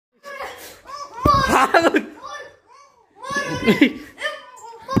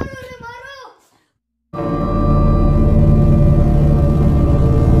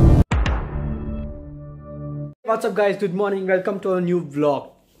What's up guys, good morning, welcome to a new vlog.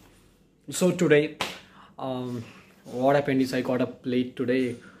 So today what happened is I got up late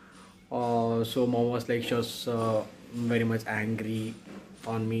today. So mom was like, she was very much angry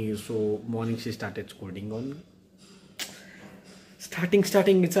on me. So morning she started scolding on me.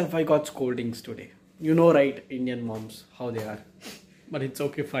 Starting itself I got scoldings today. You know, right, Indian moms, how they are. But it's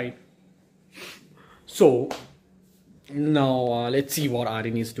okay, fine. So now let's see what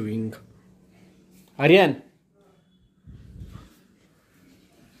Aryan is doing. Aryan.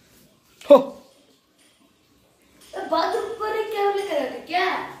 Oh.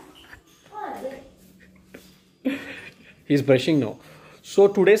 He's brushing now. So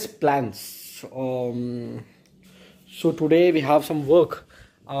today's plans. So today we have some work.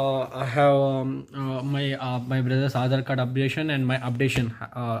 I have my brother's aadhar card updation and my updation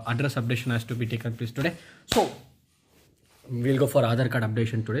address updation has to be taken place today. So we'll go for aadhar card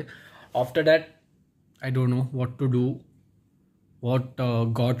updation today. After that, I don't know what to do. What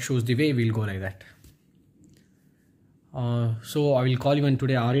God shows the way, we'll go like that. So I will call even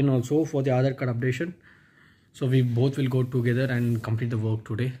today Aryan also for the aadhar card updation. So we both will go together and complete the work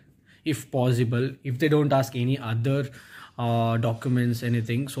today, if possible. If they don't ask any other documents,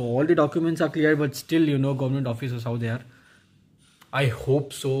 anything. So all the documents are clear, but still, you know, government officers how they are. I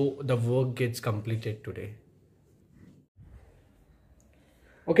hope so the work gets completed today.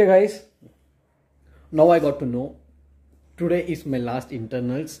 Okay guys, now I got to know today is my last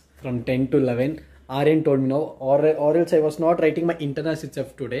internals from 10 to 11. Aryan told me now, or else I was not writing my internals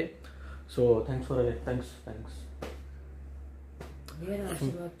itself today. So thanks for it. Thanks.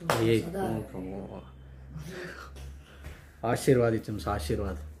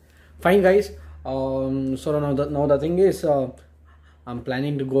 Ashirwad. Fine guys. So now the thing is, I'm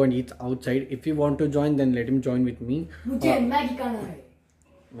planning to go and eat outside. If you want to join, then let him join with me.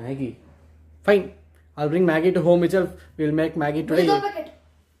 Maggie. Fine. I'll bring Maggie to home itself. We'll make Maggie today.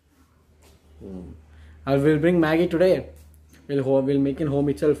 I will bring Maggie today. We'll make it home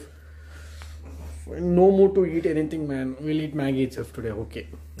itself. No mood to eat anything, man. We'll eat Maggie itself today. Okay.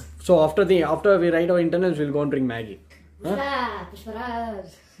 So after we write our internals, we'll go and drink Maggie. Huh?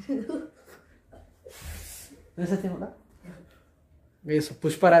 Yes,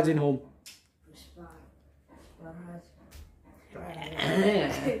 Pushparaj in home.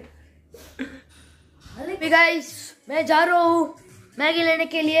 Guys, मैं जा रहा हूँ Maggi लेने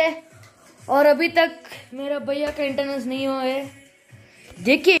के लिए और अभी तक मेरा भैया का इंटरनेट नहीं हुआ है.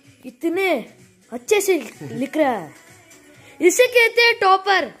 देखिए इतने अच्छे से लिख रहा है. इसे कहते हैं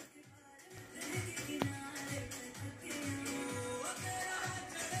टॉपर.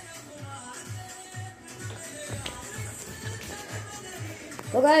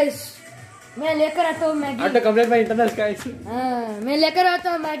 तो गाइस मैं लेकर आता हूँ Maggi. After complete my internals, guys. हाँ, मैं लेकर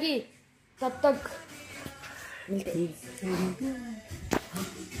आता हूँ मैगी. तब तक मिलते हैं.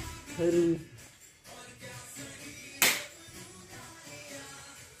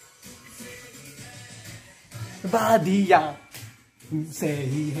 बादिया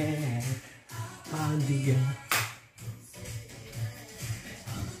सही है बादिया.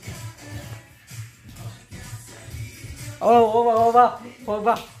 Oh.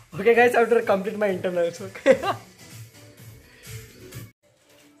 Okay guys, I have to complete my internals. Okay.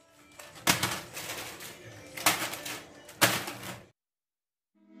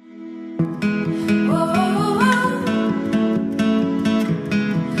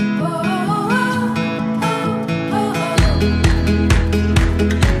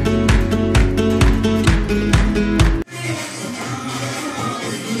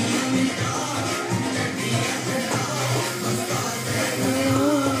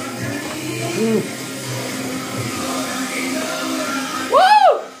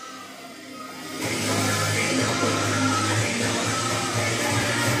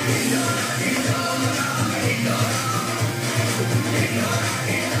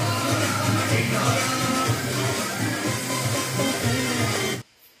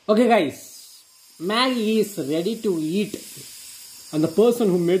 Okay guys, Maggie is ready to eat, and the person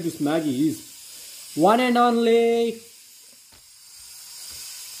who made this Maggie is one and only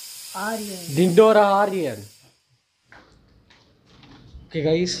Aryan. Dindora Aryan. Okay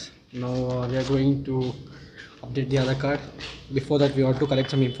guys, now we are going to update the other card. Before that we have to collect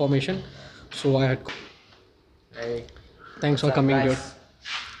some information. So I had... Hey. Thanks for coming, dude.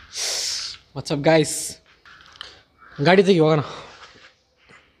 What's up guys? Gaadi tegi hogana.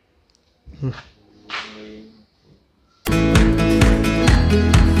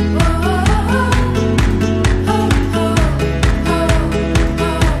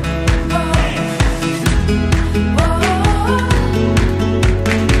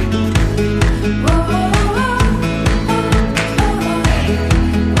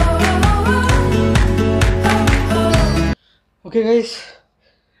 Okay, guys,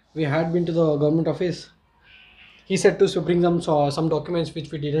 we had been to the government office. He said to bring some documents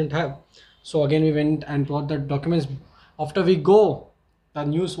which we didn't have. So again, we went and brought the documents. After we go, the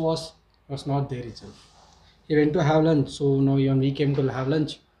news was not there itself. He went to have lunch. So now even we came to have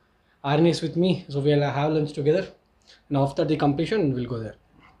lunch. Aryan is with me, so we'll have lunch together. And after the completion, we'll go there.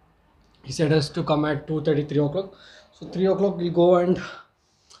 He said us to come at 2:30, 3 o'clock. So 3 o'clock we'll go and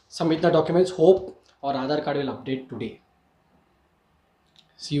submit the documents. Hope our Aadhar card will update today.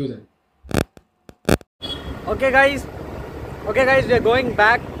 See you then. Okay guys, we are going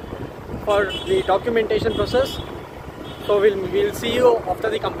back for the documentation process. So we'll see you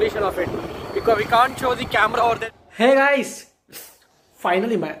after the completion of it, because we can't show the camera over there. Hey guys,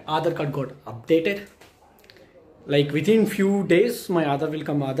 finally my Aadhar card got updated. Like within few days my Aadhar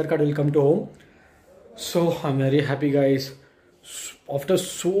card will come to home. So I'm very happy, guys. After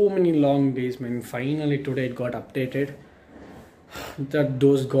so many long days, man, finally today it got updated. That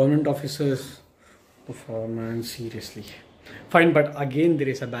those government officers, oh man, seriously. Fine, but again there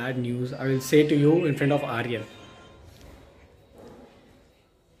is a bad news. I will say to you in front of Aryan.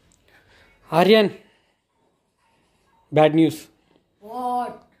 Aryan, bad news.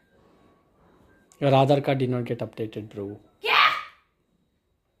 What? Your Aadhar card did not get updated, bro. Yeah.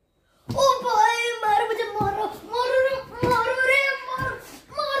 Oh boy, मारो मुझे मारो रे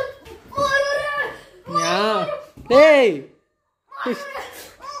Yeah. Hey. Hey.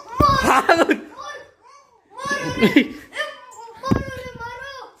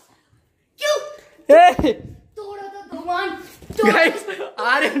 Guys,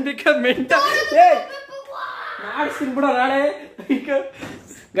 Aryan became mental. Hey.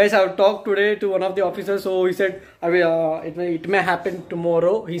 Guys, I've talked today to one of the officers, so he said it may happen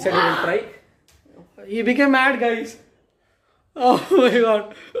tomorrow. He said he will try. He became mad, guys. Oh my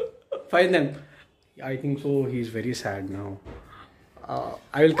god. Fine then. I think so. He's very sad now.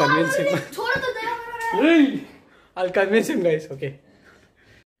 I will convince him. I'll convince him, guys. Okay.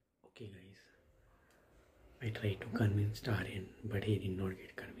 Okay, guys. I tried to convince Aryan, but he did not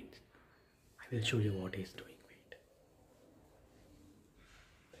get convinced. I will show you what he's doing. Wait.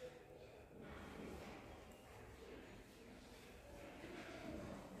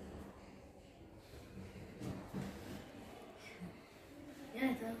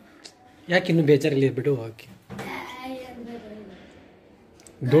 ಯಾಕೆ ಇನ್ನು ಬೇಜಾರಿಲ್ಲ ಬಿಡು okay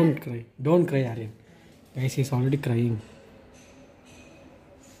don't cry Aryan. Guys, he's already crying.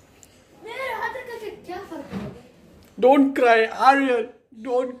 Don't cry Aryan,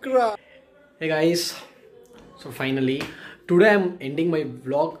 don't cry. Hey guys, so finally today I'm ending my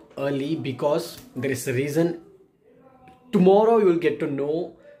vlog early because there is a reason. Tomorrow you will get to know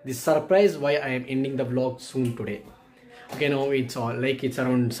the surprise why I am ending the vlog soon today. Okay, now it's all like it's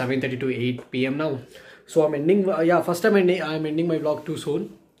around 7:30 to 8 p.m. now. So I'm ending. First time I'm ending my vlog too soon.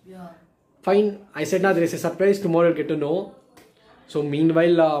 Yeah. Fine. I said now there is a surprise. Tomorrow you'll get to know. So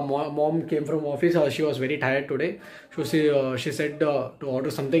meanwhile, mom came from office. She was very tired today. So she said to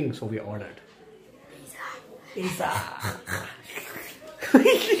order something. So we ordered. Pizza.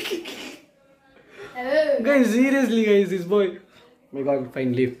 Guys, seriously, guys, this boy. Oh my God,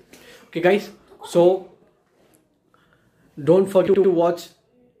 fine, leave. Okay, guys. So don't forget to watch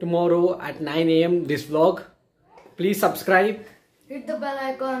tomorrow at 9 a.m. this vlog. Please subscribe. Hit the bell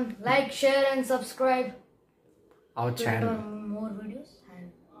icon, like, share and subscribe Our channel. more videos.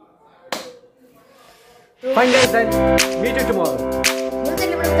 Fine guys, then meet you tomorrow.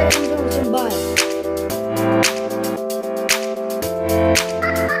 Bye.